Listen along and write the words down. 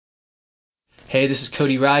Hey, this is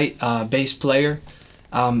Cody Wright, bass player.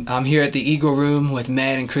 I'm here at the Eagle Room with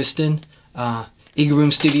Matt and Kristen, Eagle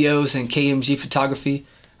Room Studios and KMG Photography.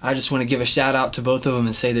 I just want to give a shout out to both of them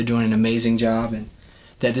and say they're doing an amazing job and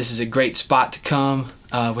that this is a great spot to come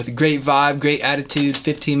with a great vibe, great attitude,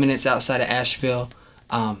 15 minutes outside of Asheville.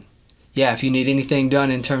 Yeah, if you need anything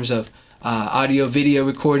done in terms of audio, video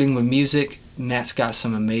recording with music, Matt's got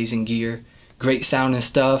some amazing gear, great sound and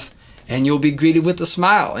stuff. And you'll be greeted with a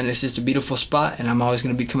smile, and it's just a beautiful spot, and I'm always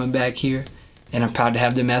going to be coming back here, and I'm proud to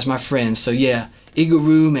have them as my friends. So yeah, Eagle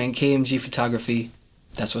Room and KMG Photography,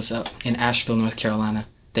 that's what's up in Asheville, North Carolina.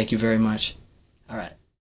 Thank you very much. All right.